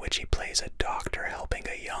 in which he plays a doctor helping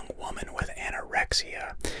a young woman with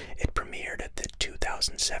anorexia. It premiered at the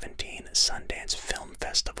 2017 Sundance Film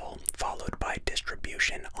Festival, followed by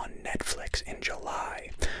distribution on Netflix in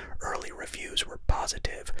July. Early reviews were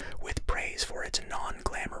positive, with praise for its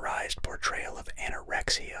non-glamorized portrayal of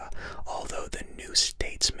anorexia, although the New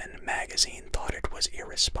Statesman magazine thought it was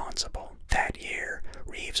irresponsible. That year,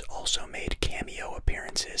 Reeves also made cameo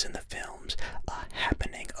appearances in the films A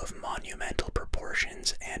Happening of Monumental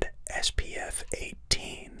Proportions and SPF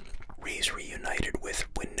 18. Reeves reunited with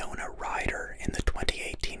Winona Ryder in the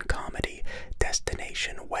 2018 comedy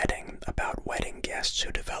Destination Wedding, about wedding guests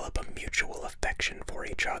who develop a mutual affection for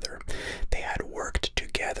each other. They had worked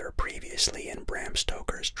together previously in Bram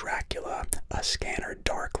Stoker's Dracula, A Scanner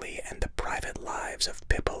Darkly, and The Private Lives of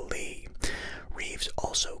Pippa Lee. Reeves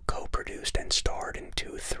also co-produced and starred in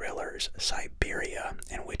 2 thrillers, Siberia,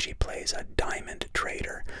 in which he plays a diamond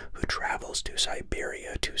trader who travels to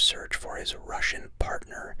Siberia to search for his Russian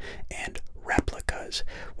partner, and Replicas,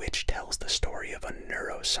 which tells the story of a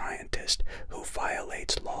neuroscientist who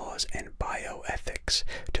violates laws and bioethics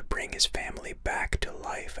to bring his family back to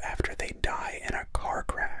life after they die in a car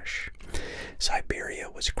crash. Siberia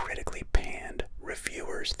was critically panned.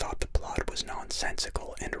 Reviewers thought the plot was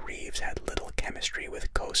nonsensical, and Reeves had little chemistry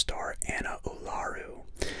with co-star Anna Ularu.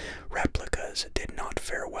 Replicas did not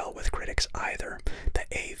fare well with critics either. The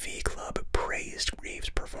AV Club praised Reeves'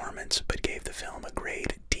 performance, but gave the film a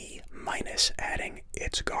grade D-, adding,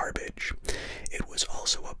 "It's garbage." It was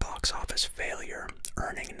also a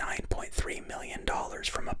earning $9.3 million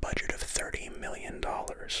from a budget of $30 million.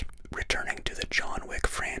 Returning to the John Wick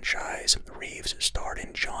franchise, Reeves starred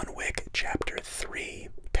in John Wick Chapter 3,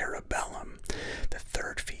 Parabellum, the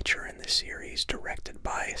third feature in the series directed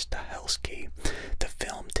by Stahelski. The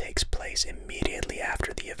film takes place immediately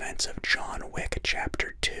after the events of John Wick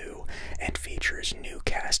Chapter 2 and features new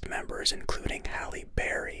cast members including Halle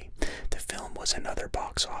Berry. The film was another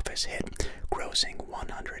box office hit, grossing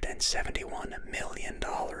 $171 million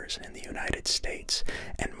in the United States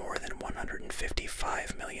and more than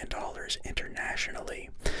 $155 million internationally.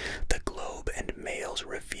 The Globe and Mail's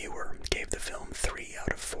reviewer gave the film 3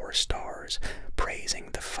 out of 4 stars, praising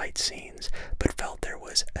the fight scenes, but felt there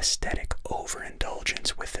was aesthetic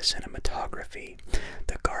overindulgence with the cinematography.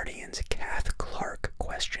 The Guardian's Kath Clark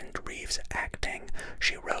questioned Reeves' acting.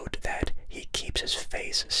 She wrote that he keeps his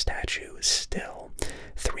face statue still.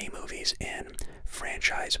 3 movies in,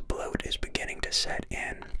 franchise bloat is beginning to set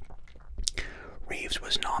in. Reeves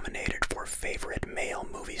was nominated for Favorite Male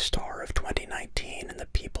Movie Star of 2019 in the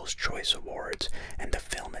People's Choice Awards, and the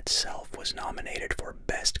film itself was nominated for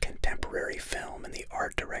Best Contemporary Film in the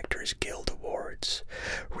Art Directors Guild Awards.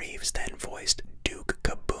 Reeves then voiced Duke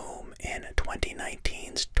Kaboom in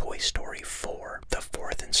 2019's Toy Story 4, the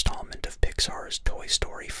 4th installment of Pixar's Toy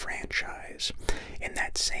Story franchise. In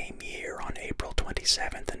that same year, on April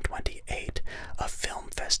 27th and 28th, a film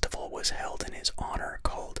festival was held in his honor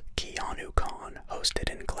called KeanuCon, hosted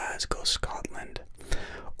in Glasgow, Scotland.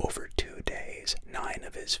 Over 2 days, 9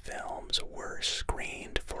 of his films were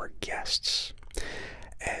screened for guests.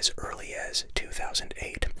 As early as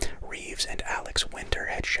 2008, Reeves and Alex Winter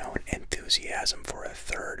had shown enthusiasm for a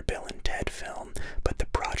third Bill and Ted film, but the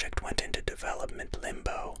project went into development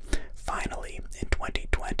limbo. Finally, in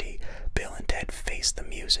 2020, Bill and Ted Face the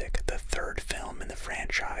Music, the third film in the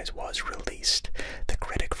franchise, was released. The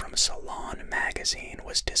critic from Salon magazine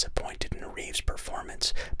was disappointed in Reeves'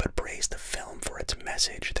 performance, but praised the film for its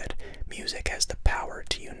message that music has the power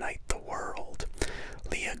to unite the world.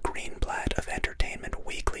 Leah Greenblatt of Entertainment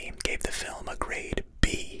Weekly gave the film a grade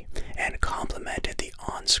B and complimented the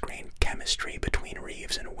on-screen chemistry between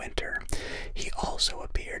Reeves and Winter. He also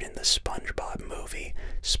appeared in the SpongeBob movie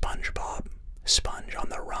SpongeBob Sponge on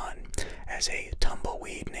the Run as a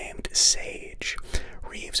tumbleweed named Sage.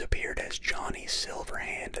 Reeves appeared as Johnny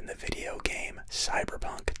Silverhand in the video game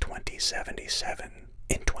Cyberpunk 2077.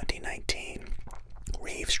 In 2019,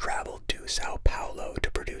 Reeves traveled to Sao Paulo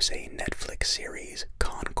to produce a Netflix series,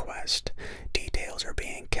 Conquest. Details are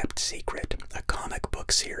being kept secret. A comic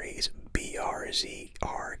book series, BRZRKR,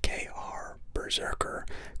 Berserker,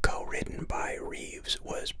 co-written by Reeves,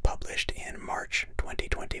 was published in March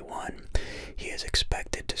 2021. He is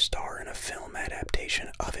expected to star in a film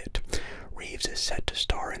adaptation of it. Reeves is set to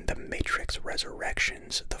star in The Matrix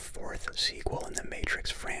Resurrections, the 4th sequel in the Matrix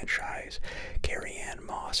franchise. Carrie-Anne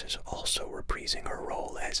Moss is also reprising her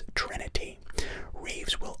role as Trinity.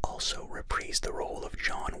 Reeves will also reprise the role of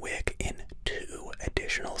John Wick in 2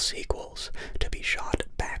 additional sequels, to be shot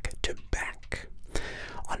back to back.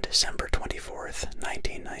 On December 24th,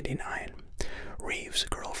 1999, Reeves'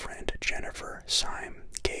 girlfriend Jennifer Syme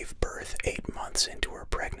gave birth 8 months into her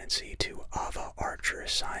pregnancy to Ava Archer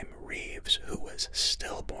Syme Reeves, who was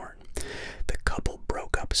stillborn. The couple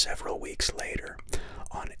broke up several weeks later.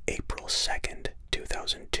 On April 2nd,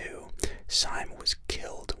 2002, Syme was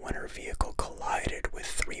killed when her vehicle collided with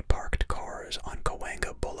 3 parked cars on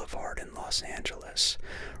Cahuenga Boulevard in Los Angeles.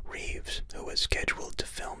 Reeves, who was scheduled to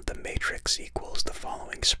film the Matrix sequels the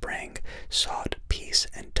following spring, sought peace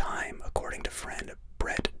and time, according to friend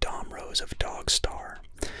Brett Domrose of Dogstar.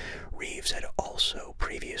 Reeves had also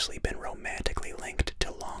previously been romantically linked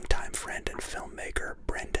to longtime friend and filmmaker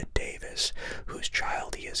Brenda Davis, whose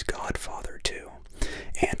child he is godfather to,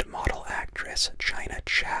 and model actress China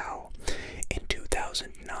Chow. In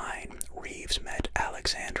 2009, Reeves met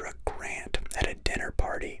Alexandra Grant at a dinner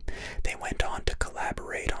party. They went on to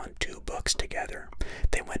collaborate on 2 books together.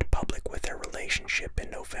 They went public with their relationship in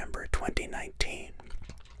November 2019.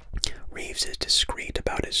 Reeves is discreet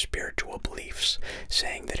about his spiritual beliefs,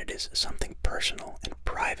 saying that it is something personal and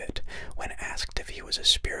private. When asked if he was a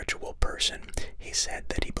spiritual person, he said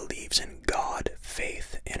that he believes in God,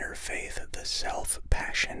 faith, inner faith, the self,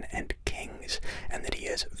 passion, and kings, and that he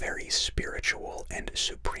is very spiritual and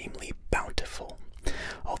supremely bountiful.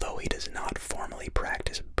 Although he does not formally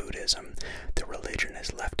practice Buddhism, the religion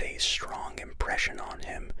has left a strong impression on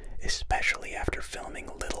him, especially after filming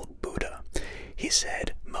Little Buddha. He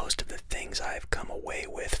said, "Most of the things I've come away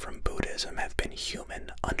with from Buddhism have been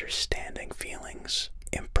human, understanding feelings,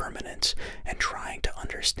 impermanence, and trying to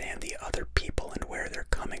understand the other people and where they're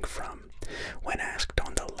coming from." When asked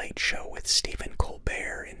on The Late Show with Stephen Colbert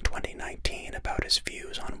 2019 about his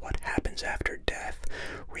views on what happens after death,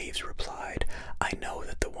 Reeves replied, "I know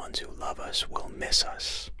that the ones who love us will miss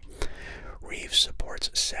us." Reeves supports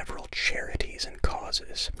several charities and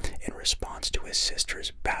causes. In response to his sister's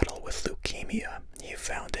battle with leukemia, he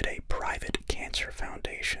founded a private cancer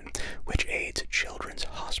foundation which aids children's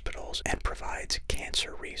hospitals and provides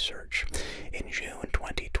cancer research. In June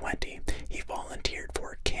 2020, he volunteered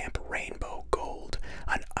for Camp Rainbow Gold,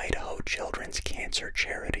 an Idaho children's cancer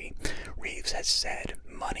charity. Reeves has said,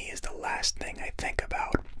 "Money is the last thing I think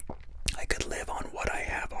about. I could live on what I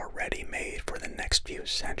have already made for the next few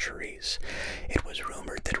centuries." It was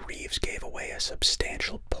rumored that Reeves gave away a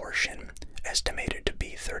substantial portion, estimated to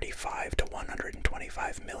be $35 to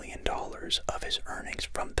 $125 million of his earnings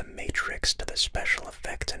from The Matrix to the special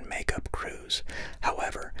effects and makeup crews.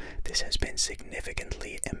 However, this has been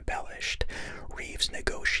significantly embellished. Reeves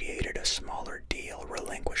negotiated a smaller deal,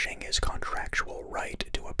 relinquishing his contractual right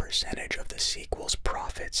to a percentage of the sequel's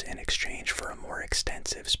profits in exchange for a more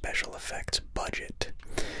extensive special effects budget.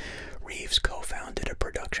 Reeves co-founded a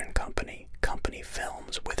production company, Company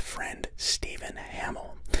Films, with friend Stephen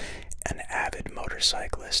Hamill, an avid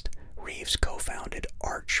motorcyclist. Reeves co-founded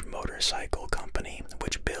Arch Motorcycle Company,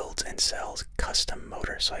 which builds and sells custom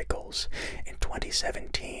motorcycles. In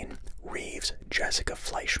 2017, Reeves, Jessica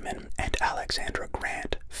Fleischman, and Alexandra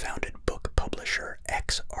Grant founded book publisher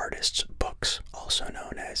X Artists Books, also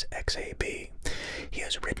known as XAB. He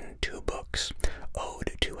has written 2 books,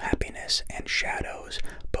 Ode to Happiness and Shadows,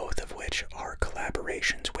 both of which are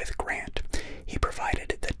collaborations with Grant. He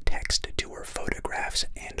provided the text to her photographs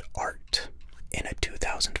and art. In a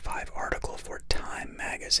 2005 article for Time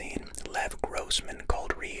magazine, Lev Grossman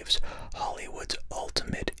called Reeves Hollywood's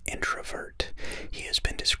ultimate introvert. He has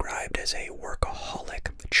been described as a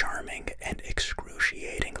workaholic, charming, and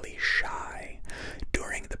excruciatingly shy.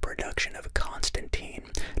 During the production of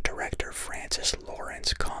Constantine, director Francis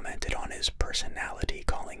Lawrence commented on his personality,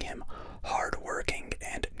 calling him hard-working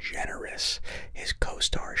and generous. His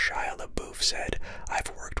co-star Shia LaBeouf said,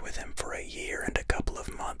 "I've worked with him for a year and a couple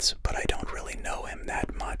of months, but I don't really know him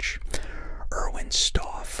that much." Erwin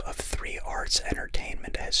Stoff of 3 Arts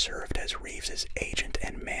Entertainment has served as Reeves's agent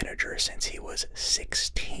and manager since he was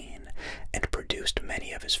 16 and produced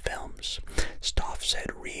many of his films. Stoff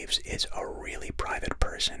said Reeves is a really private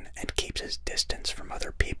person and keeps his distance from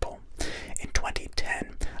other people. In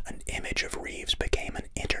 2010, an image of Reeves became an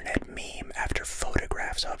internet meme after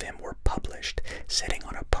photographs of him were published, sitting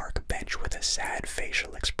on a park bench with a sad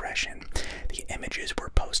facial expression. The images were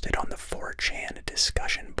posted on the 4chan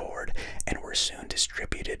discussion board and were soon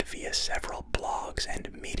distributed via several blogs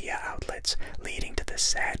and media outlets, leading to the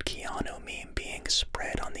sad Keanu meme being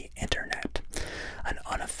spread on the internet. An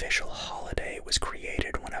unofficial holiday was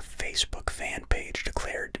created when a Facebook fan page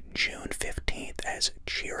declared June 15th as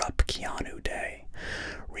Cheer Up Keanu Day.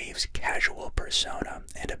 Reeves' casual persona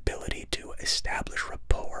and ability to establish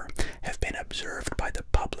rapport have been observed by the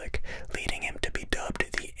public, leading him to be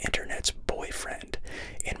dubbed the internet's boyfriend.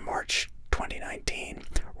 In March 2019,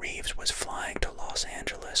 Reeves was flying to Los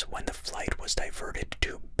Angeles when the flight was diverted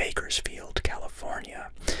to Bakersfield,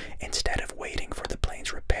 California. Instead of waiting for the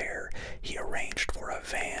plane's repair, he arranged for a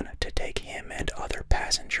van to take him and other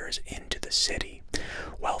passengers into the city.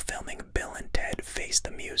 While filming Bill and Ted Face the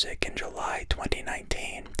Music in July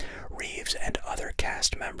 2019, Reeves and other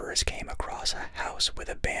cast members came across a house with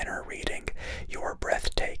a banner reading, "You're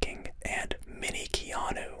breathtaking," and Mini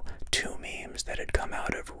Keanu, 2 memes that had come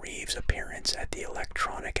out of Reeves' appearance at the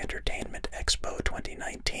Electronic Entertainment Expo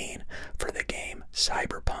 2019 for the game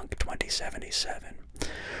Cyberpunk 2077.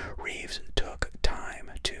 Reeves took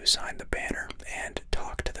time to sign the banner and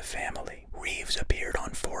talk to the family. Reeves appeared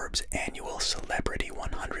on Forbes' annual Celebrity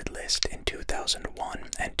 100 list in 2001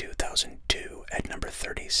 and 2002 at number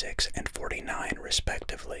 36 and 49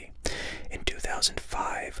 respectively. In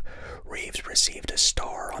 2005, Reeves received a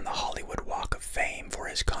star on the Hollywood Walk of Fame for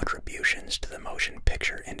his contributions to the motion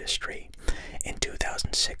picture industry. In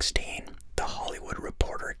 2016, The Hollywood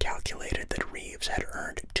Reporter calculated that Reeves had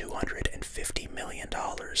earned $250 million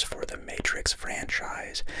for the Matrix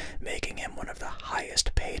franchise, making him one of the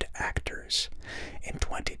highest paid actors. In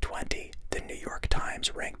 2020, the New York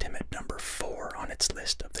Times ranked him at number 4 on its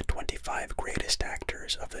list of the 25 greatest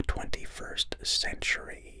actors of the 21st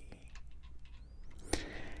century.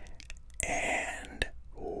 And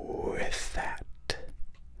with that,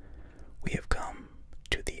 we have come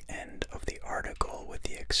to the end of the article, with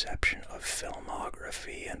the exception of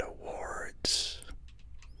filmography and awards,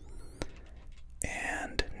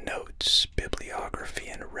 and notes, bibliography,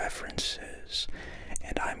 and references.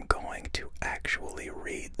 And I'm going to actually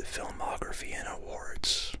read the filmography and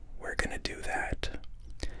awards. We're going to do that.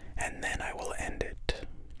 And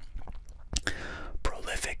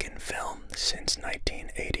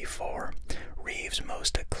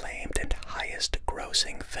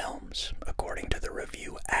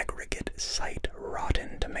cite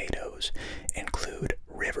Rotten Tomatoes include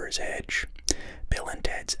River's Edge, Bill and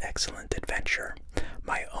Ted's Excellent Adventure,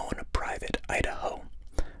 My Own Private Idaho,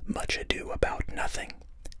 Much Ado About Nothing,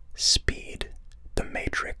 Speed, The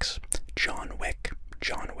Matrix, John Wick,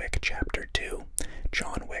 John Wick Chapter 2,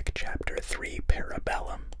 John Wick Chapter 3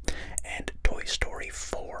 Parabellum, and Toy Story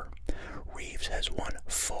 4. Reeves has won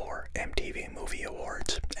 4 MTV Movie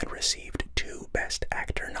Awards and received 2 Best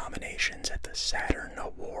Actor nominations at the Saturn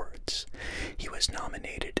Awards. He was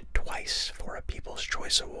nominated twice for a People's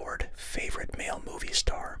Choice Award, Favorite Male Movie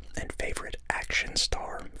Star and Favorite Action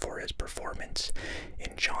Star for his performance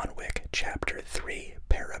in John Wick Chapter 3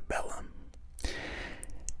 Parabellum.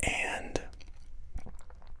 And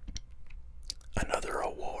another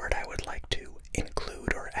award I would like to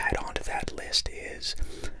include or add on to that list is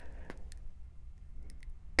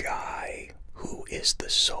Guy Who Is the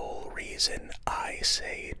Sole Reason I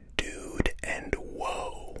Say Dude and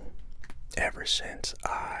Whoa ever since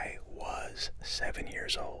I was 7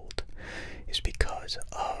 years old is because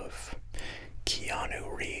of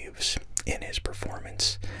Keanu Reeves in his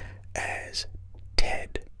performance as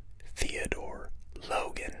Ted Theodore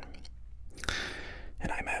Logan.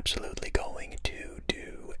 And I'm absolutely going to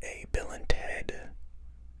do a Bill and Ted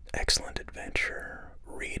Excellent Adventure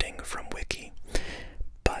reading from Wiki.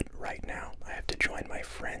 But right now, I have to join my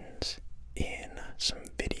friends in some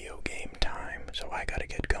video game time, so I gotta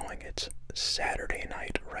get going. It's Saturday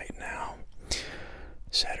night right now.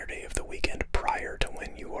 Saturday of the weekend prior to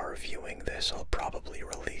when you are viewing this. I'll probably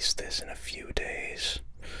release this in a few days.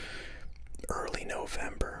 Early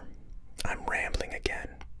November. I'm rambling again.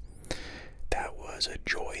 That was a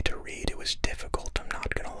joy to read. It was difficult, I'm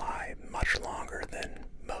not gonna lie. Much longer than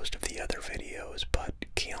most of the other videos, but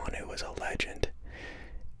Keanu was a legend.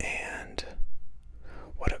 And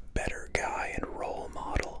what a better guy and role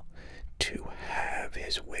model to have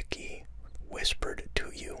his wiki whispered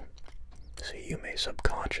to you, so you may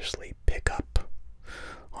subconsciously pick up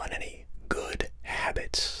on any good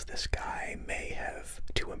habits this guy may have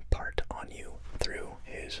to impart on you through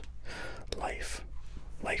his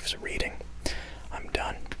life's reading. I'm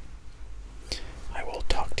done. I will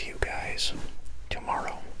talk to you guys